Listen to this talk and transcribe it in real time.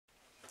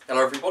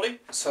Hello everybody,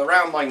 so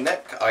around my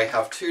neck I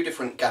have two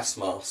different gas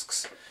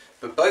masks,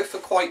 but both are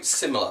quite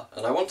similar,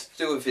 and I wanted to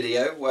do a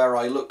video where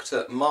I looked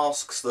at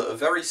masks that are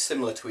very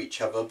similar to each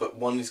other but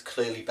one is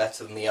clearly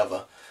better than the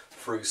other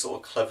through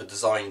sort of clever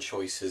design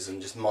choices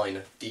and just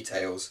minor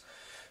details.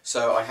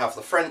 So I have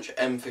the French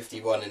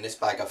M51 in this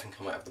bag. I think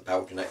I might have the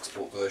Belgian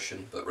export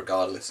version, but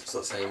regardless it's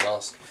the same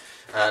mask.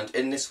 And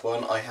in this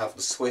one I have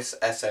the Swiss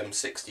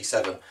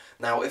SM67.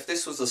 Now if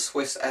this was the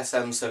Swiss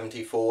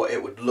SM74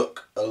 it would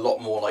look a lot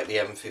more like the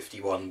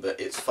M51,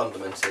 but it's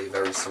fundamentally a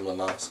very similar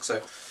mask.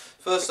 So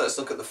first let's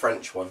look at the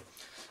French one.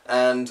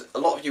 And a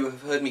lot of you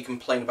have heard me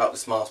complain about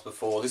this mask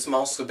before. This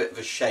mask's a bit of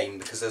a shame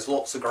because there's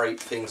lots of great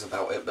things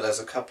about it, but there's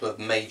a couple of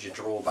major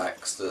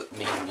drawbacks that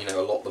mean, a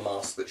lot of the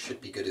mask that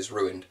should be good is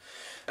ruined.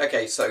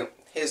 Okay, so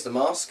here's the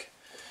mask.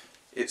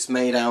 It's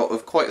made out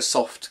of quite a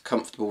soft,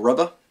 comfortable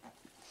rubber,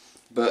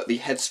 but the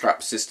head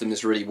strap system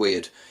is really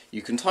weird.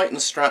 You can tighten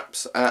the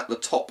straps at the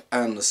top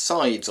and the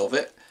sides of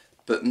it,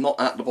 but not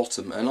at the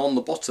bottom. And on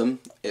the bottom,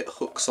 it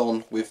hooks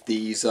on with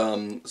these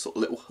sort of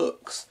little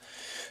hooks.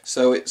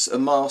 So it's a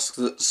mask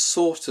that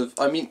sort of,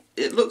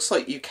 it looks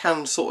like you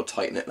can sort of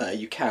tighten it there.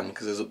 You can,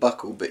 because there's a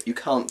buckle, but you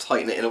can't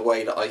tighten it in a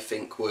way that I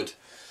think would,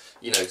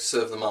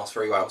 serve the mask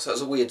very well. So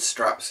it's a weird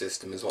strap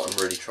system is what I'm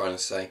really trying to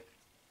say.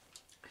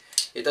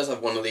 It does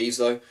have one of these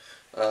though,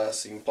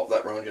 so you can pop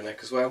that around your neck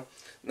as well.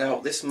 Now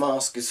this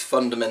mask is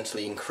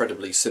fundamentally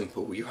incredibly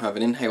simple. You have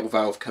an inhale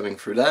valve coming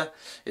through there.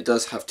 It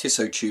does have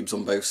Tissot tubes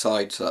on both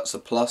sides, so that's a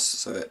plus,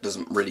 so it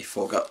doesn't really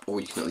fog up,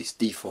 or you can at least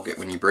defog it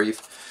when you breathe.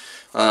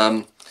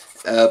 But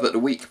the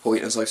weak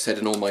point, as I've said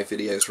in all my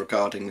videos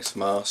regarding this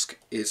mask,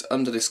 is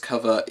under this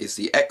cover is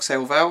the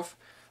exhale valve.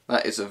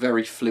 That is a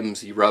very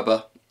flimsy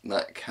rubber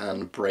that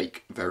can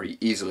break very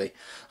easily.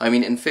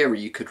 In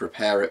theory you could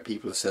repair it.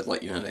 People have said,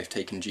 they've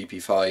taken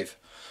GP5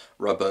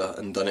 rubber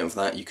and done it with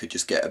that. You could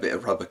just get a bit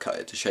of rubber, cut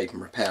it to shape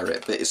and repair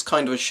it. But it's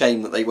kind of a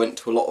shame that they went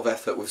to a lot of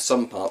effort with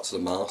some parts of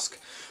the mask,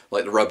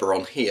 like the rubber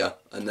on here,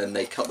 and then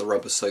they cut the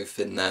rubber so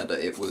thin there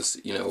that it was,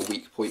 a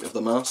weak point of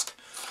the mask.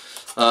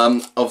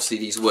 Obviously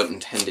these weren't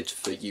intended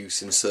for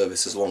use in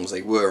service as long as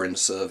they were in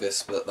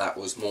service, but that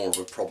was more of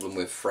a problem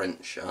with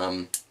French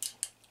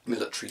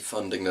military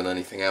funding than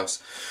anything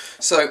else.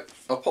 So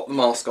I'll pop the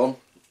mask on.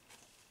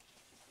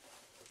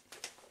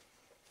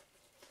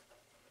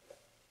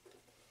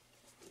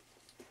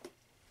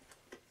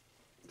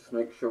 Just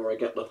make sure I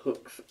get the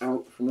hooks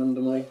out from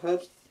under my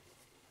head.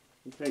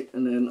 Okay,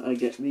 and then I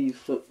get these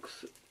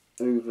hooks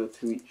over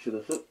to each of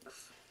the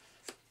hooks.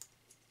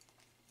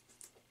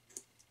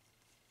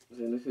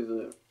 So this is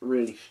a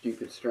really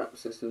stupid strap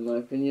system in my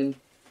opinion.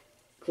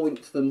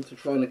 Point to them to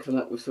trying to come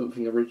up with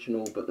something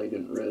original, but they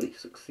didn't really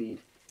succeed.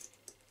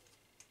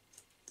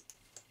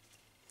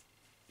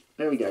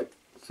 There we go.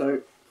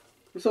 So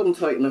it's on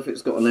tight enough,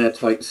 it's got an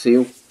airtight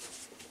seal.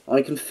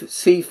 I can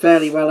see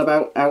fairly well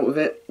out of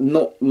it,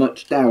 not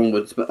much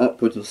downwards but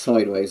upwards and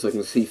sideways I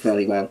can see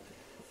fairly well.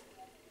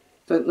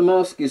 So the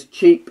mask is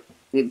cheap,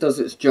 it does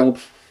its job,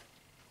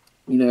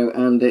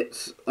 and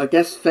it's, I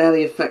guess,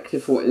 fairly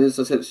effective for what it is.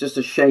 As I said, it's just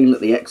a shame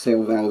that the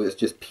exhale valve is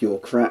just pure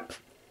crap.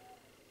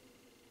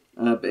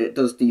 But it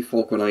does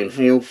defog when I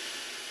inhale.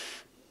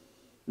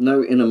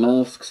 No inner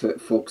mask, so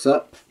it fogs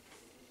up.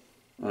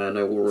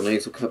 No oral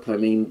nasal cup,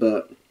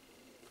 but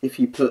if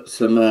you put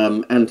some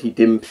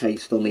anti-dim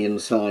paste on the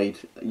inside,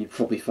 you'd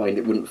probably find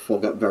it wouldn't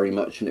fog up very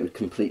much and it would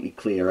completely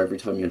clear every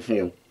time you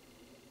inhale.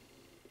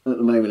 At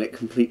the moment it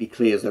completely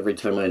clears every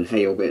time I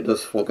inhale, but it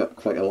does fog up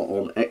quite a lot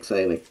on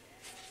exhaling.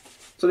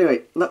 So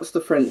anyway, that's the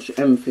French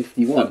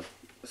M51.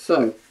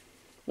 So,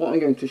 what I'm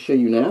going to show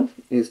you now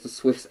is the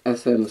Swiss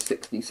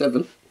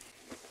SM67.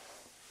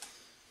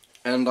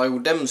 And I will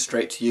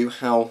demonstrate to you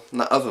how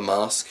that other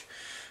mask,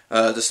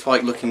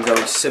 despite looking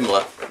very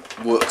similar,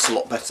 works a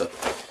lot better.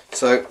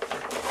 So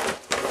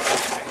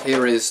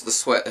here is the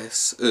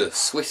Swiss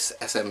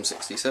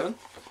SM67,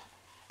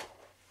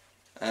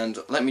 and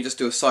let me just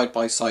do a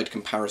side-by-side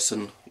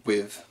comparison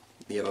with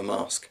the other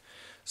mask.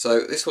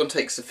 So this one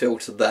takes the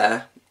filter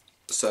there,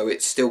 so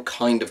it's still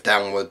kind of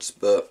downwards,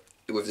 but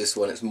with this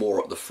one it's more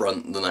at the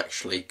front than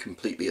actually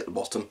completely at the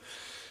bottom.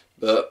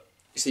 But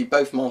you see,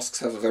 both masks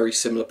have a very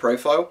similar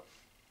profile.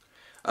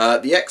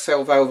 The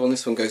exhale valve on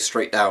this one goes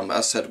straight down, but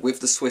as I said, with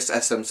the Swiss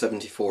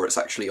SM74 it's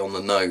actually on the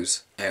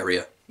nose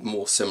area,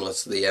 more similar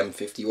to the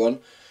M51,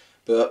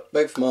 but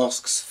both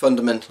masks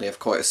fundamentally have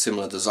quite a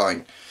similar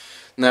design.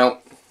 Now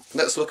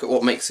let's look at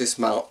what makes this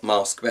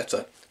mask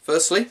better.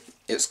 Firstly,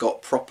 it's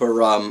got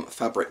proper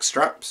fabric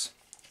straps,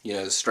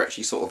 the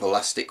stretchy sort of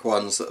elastic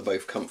ones that are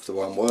both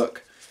comfortable and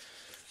work.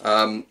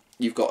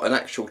 You've got an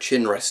actual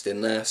chin rest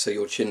in there, so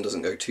your chin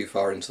doesn't go too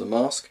far into the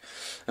mask.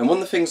 And one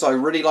of the things I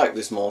really like with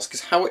this mask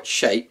is how it's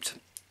shaped.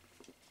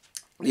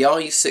 The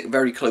eyes sit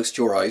very close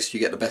to your eyes, so you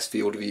get the best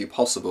field of view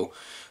possible,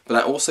 but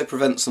that also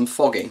prevents some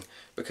fogging,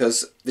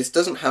 because this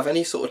doesn't have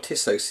any sort of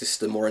Tissot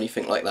system or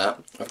anything like that.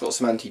 I've got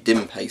some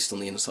anti-dim paste on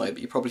the inside,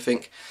 but you probably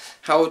think,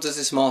 how does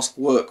this mask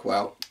work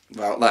well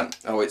without that?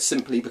 Oh, it's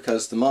simply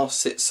because the mask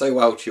sits so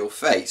well to your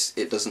face,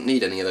 it doesn't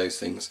need any of those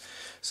things.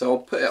 So I'll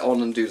put it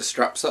on and do the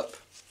straps up.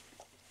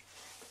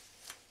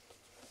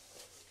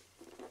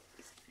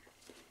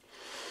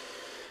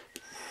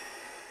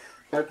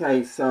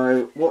 Okay,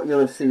 so what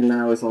you'll have seen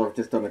now is I've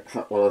just done a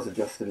cut while I was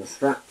adjusting the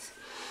straps.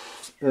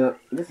 But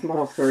this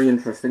mask's very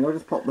interesting. I'll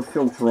just pop the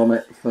filter on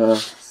it for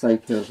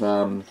sake of,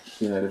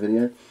 the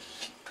video.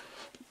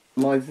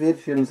 My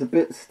vision's a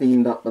bit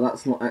steamed up, but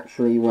that's not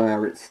actually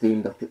where it's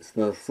steamed up. It's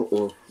the sort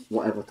of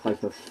whatever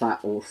type of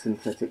fat or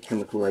synthetic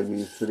chemical they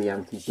use for the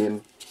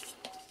anti-dim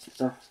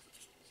stuff.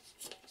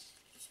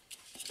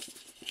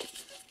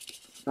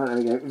 Oh, there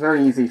we go.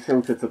 Very easy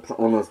filter to put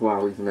on as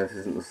well, even though this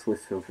isn't the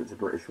Swiss filter, it's a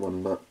British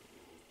one, but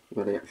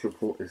where the actual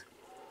port is.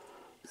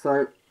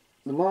 So,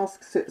 the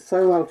mask sits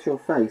so well to your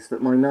face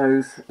that my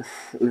nose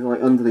is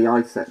like under the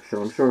eye section.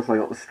 I'm sure if I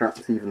got the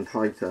straps even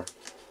tighter,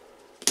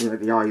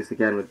 the eyes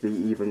again would be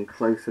even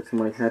closer to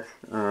my head.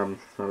 So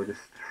I'll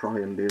just try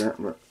and do that,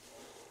 but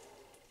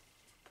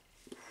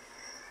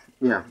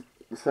yeah.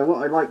 So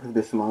what I like with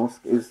this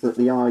mask is that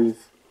the eyes,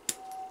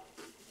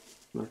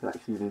 I could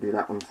actually even do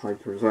that one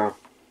tighter as well,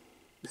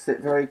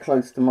 sit very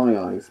close to my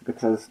eyes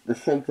because the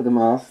shape of the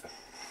mask,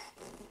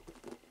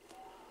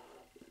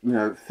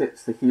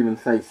 fits the human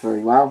face very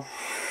well.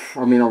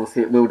 I mean,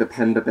 obviously it will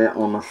depend a bit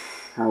on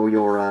how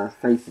your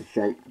face is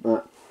shaped,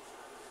 but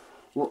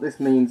what this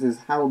means is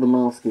how the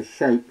mask is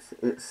shaped,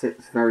 it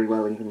sits very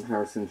well in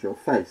comparison to your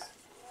face.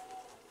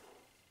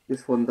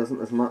 This one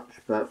doesn't as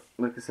much, but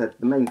like I said,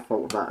 the main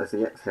fault of that is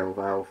the exhale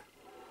valve.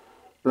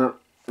 But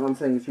what I'm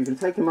saying is you can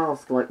take a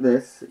mask like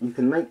this, you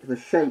can make the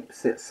shape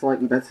sit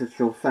slightly better to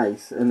your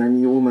face, and then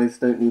you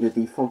almost don't need a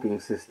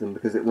defogging system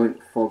because it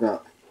won't fog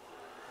up.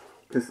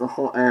 Because the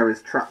hot air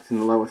is trapped in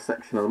the lower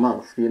section of the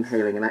mask, the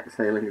inhaling and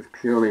exhaling is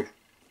purely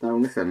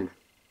down this end,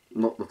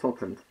 not the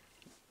top end.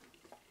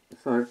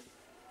 So,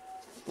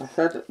 I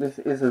said this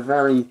is a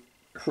very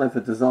clever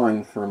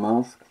design for a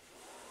mask,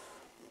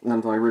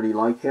 and I really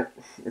like it.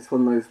 It's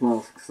one of those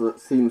masks that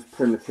seems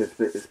primitive,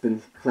 but it's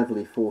been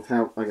cleverly thought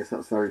out. I guess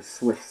that's very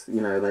Swiss,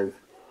 they've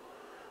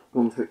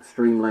gone to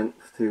extreme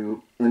lengths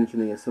to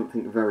engineer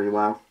something very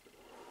well.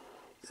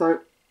 So,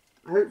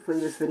 hopefully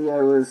this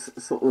video is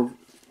sort of...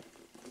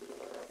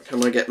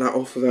 Can I get that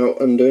off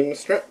without undoing the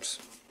straps?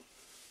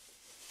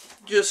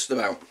 Just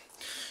about.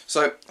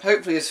 So,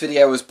 hopefully this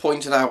video has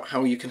pointed out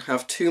how you can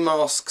have two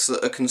masks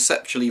that are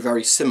conceptually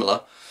very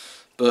similar,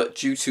 but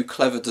due to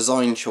clever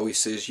design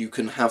choices you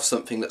can have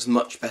something that's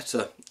much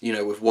better,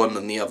 with one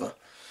than the other.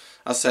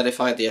 As I said,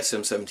 if I had the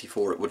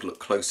SM74 it would look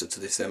closer to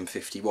this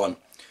M51.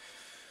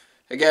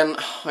 Again,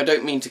 I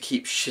don't mean to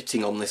keep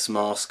shitting on this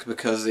mask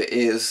because it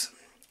is...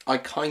 I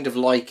kind of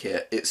like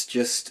it,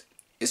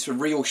 it's a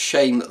real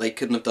shame that they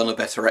couldn't have done a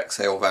better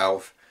exhale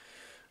valve.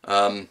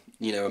 And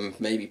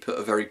maybe put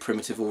a very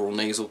primitive oral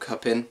nasal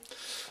cup in.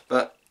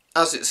 But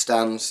as it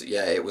stands,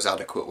 yeah, it was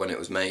adequate when it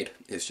was made.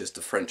 It's just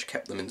the French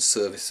kept them in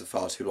service for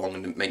far too long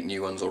and didn't make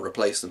new ones or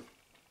replace them.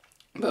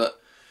 But,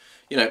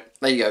 there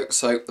you go.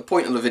 So the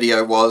point of the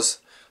video was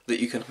that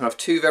you can have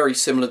two very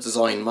similar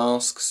design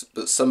masks,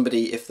 but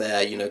somebody, if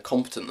they're,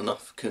 competent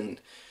enough, can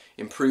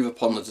improve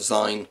upon the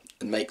design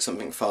and make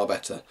something far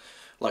better.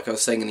 Like I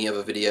was saying in the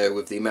other video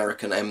with the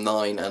American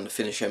M9 and the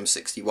Finnish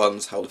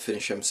M61s, how the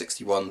Finnish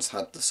M61s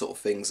had the sort of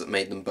things that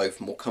made them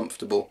both more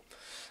comfortable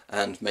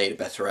and made a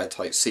better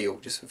airtight seal,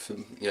 just with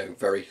some,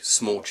 very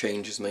small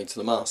changes made to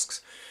the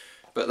masks.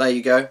 But there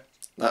you go,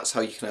 that's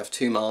how you can have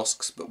two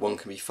masks, but one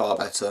can be far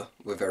better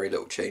with very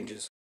little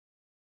changes.